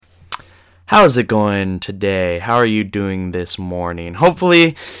How's it going today? How are you doing this morning?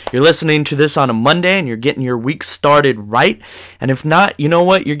 Hopefully, you're listening to this on a Monday and you're getting your week started right. And if not, you know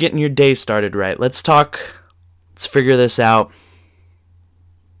what? You're getting your day started right. Let's talk. Let's figure this out.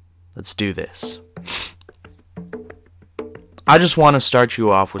 Let's do this. I just want to start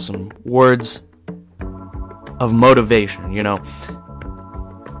you off with some words of motivation, You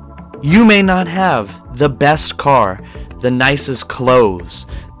may not have the best car, the nicest clothes,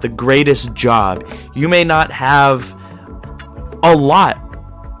 the greatest job. You may not have a lot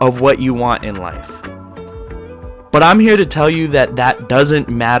of what you want in life. But I'm here to tell you that that doesn't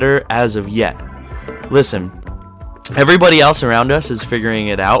matter as of yet. Listen, everybody else around us is figuring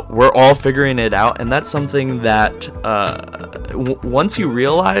it out. We're all figuring it out. And that's something that once you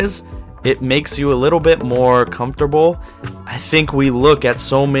realize, it makes you a little bit more comfortable. I think we look at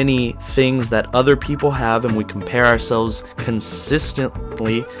so many things that other people have and we compare ourselves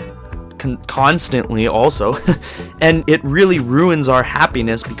constantly also, and it really ruins our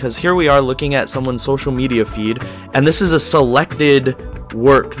happiness because here we are looking at someone's social media feed, and this is a selected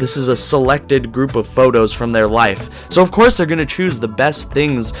work. This is a selected group of photos from their life. So of course they're going to choose the best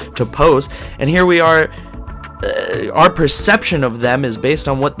things to post, and here we are. Our perception of them is based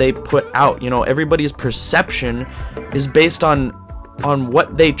on what they put out. Everybody's perception is based on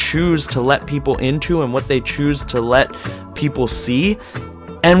what they choose to let people into and what they choose to let people see.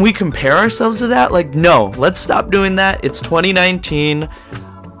 And we compare ourselves to that? No, let's stop doing that. It's 2019.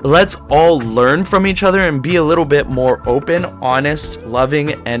 Let's all learn from each other and be a little bit more open, honest,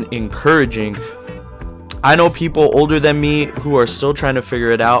 loving, and encouraging. I know people older than me who are still trying to figure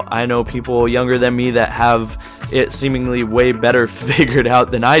it out. I know people younger than me that have it seemingly way better figured out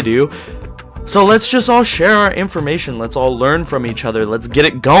than I do. So let's just all share our information. Let's all learn from each other. Let's get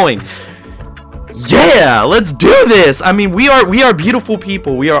it going. Yeah, let's do this. I mean, we are beautiful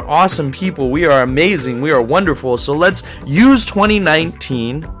people. We are awesome people. We are amazing. We are wonderful. So let's use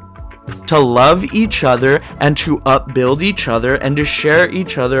 2019 to love each other and to upbuild each other and to share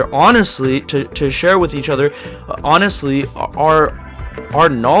each other honestly, to share with each other honestly our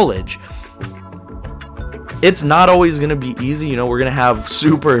knowledge. It's not always going to be easy. We're going to have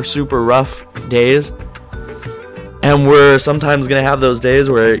super rough days, and we're sometimes going to have those days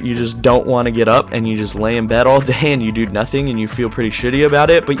where you just don't want to get up and you just lay in bed all day and you do nothing and you feel pretty shitty about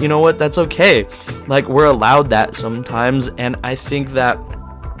it. But you know what? That's okay. We're allowed that sometimes, and I think that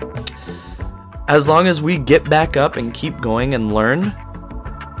as long as we get back up and keep going and learn,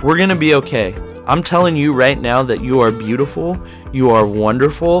 we're going to be okay. I'm telling you right now that you are beautiful, you are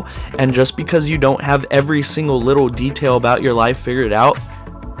wonderful, and just because you don't have every single little detail about your life figured out,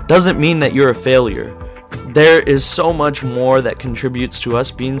 doesn't mean that you're a failure. There is so much more that contributes to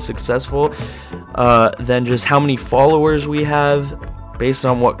us being successful than just how many followers we have, based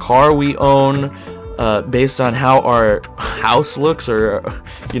on what car we own, based on how our house looks, or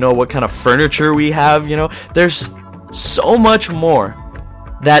what kind of furniture we have. There's so much more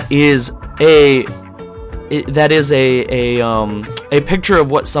that is a picture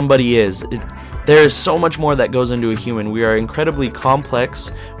of what somebody is. There is so much more that goes into a human. We are incredibly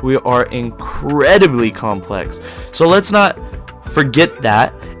complex. So let's not forget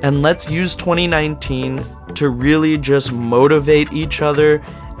that, and let's use 2019 to really just motivate each other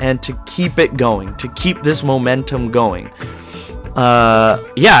and to keep it going, to keep this momentum going.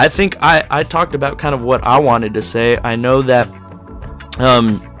 I think I talked about kind of what I wanted to say. I know that,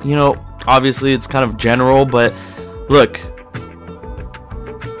 obviously it's kind of general, but look,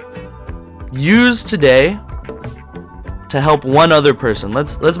 use today to help one other person.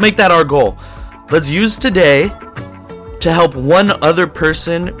 Let's make that our goal. Let's use today to help one other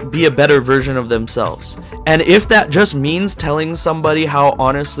person be a better version of themselves. And if that just means telling somebody how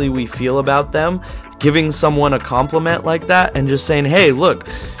honestly we feel about them, giving someone a compliment like that, and just saying, hey, look,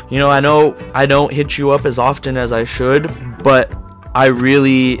 I know I don't hit you up as often as I should, but I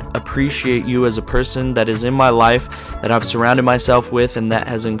really appreciate you as a person that is in my life, that I've surrounded myself with, and that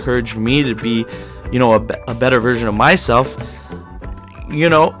has encouraged me to be, a better version of myself.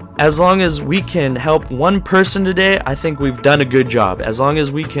 As long as we can help one person today, I think we've done a good job. As long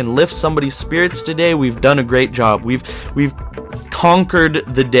as we can lift somebody's spirits today, we've done a great job. We've conquered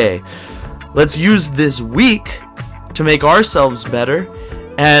the day. Let's use this week to make ourselves better,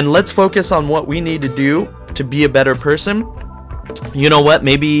 and let's focus on what we need to do to be a better person. You know what?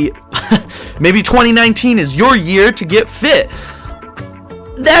 Maybe 2019 is your year to get fit.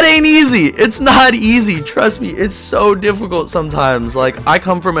 That ain't easy. It's not easy. Trust me, it's so difficult sometimes. I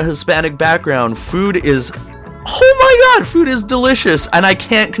come from a Hispanic background. Food is, oh my God, food is delicious, and I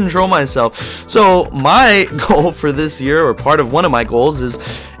can't control myself. So my goal for this year, or part of one of my goals,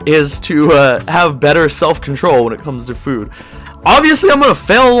 is to have better self-control when it comes to food. Obviously, I'm going to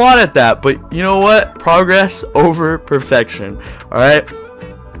fail a lot at that, but you know what? Progress over perfection, all right?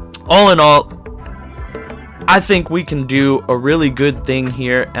 All in all, I think we can do a really good thing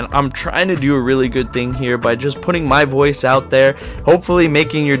here, and I'm trying to do a really good thing here by just putting my voice out there, hopefully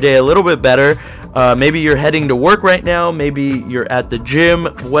making your day a little bit better. Maybe you're heading to work right now, maybe you're at the gym,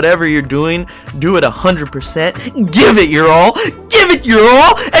 whatever you're doing, do it 100%, give it your all,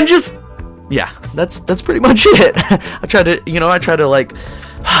 and just, yeah, that's pretty much it. I try to like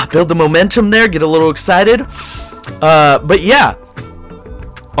build the momentum there, get a little excited, but yeah.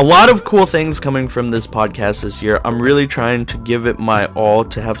 A lot of cool things coming from this podcast this year. I'm really trying to give it my all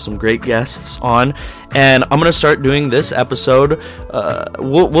to have some great guests on, and I'm gonna start doing this episode.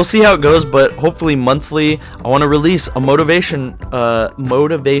 We'll see how it goes, but hopefully monthly. I want to release a motivational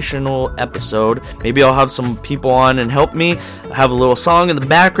episode. Maybe I'll have some people on and help me. Have a little song in the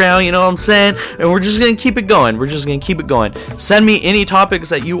background, you know what I'm saying? And we're just gonna keep it going. Send me any topics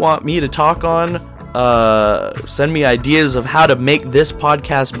that you want me to talk on. Send me ideas of how to make this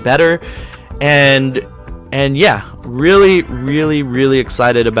podcast better, and yeah, really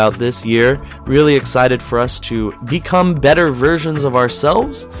excited about this year. Really excited for us to become better versions of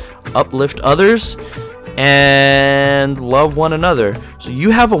ourselves, uplift others, and love one another. So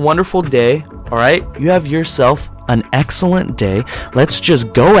you have a wonderful day, all right? You have yourself an excellent day. Let's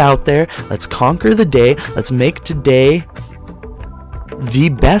just go out there, let's conquer the day, let's make today the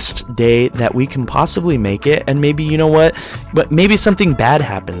best day that we can possibly make it. And maybe, you know what, but maybe something bad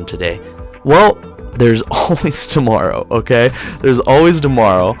happened today. Well, there's always tomorrow, okay? There's always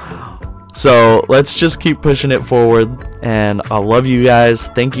tomorrow. So let's just keep pushing it forward, and I love you guys.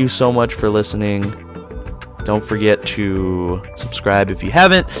 Thank you so much for listening. Don't forget to subscribe if you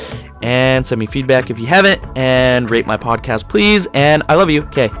haven't, and send me feedback if you haven't, and rate my podcast, please. And I love you.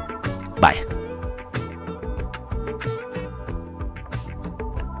 Okay, bye.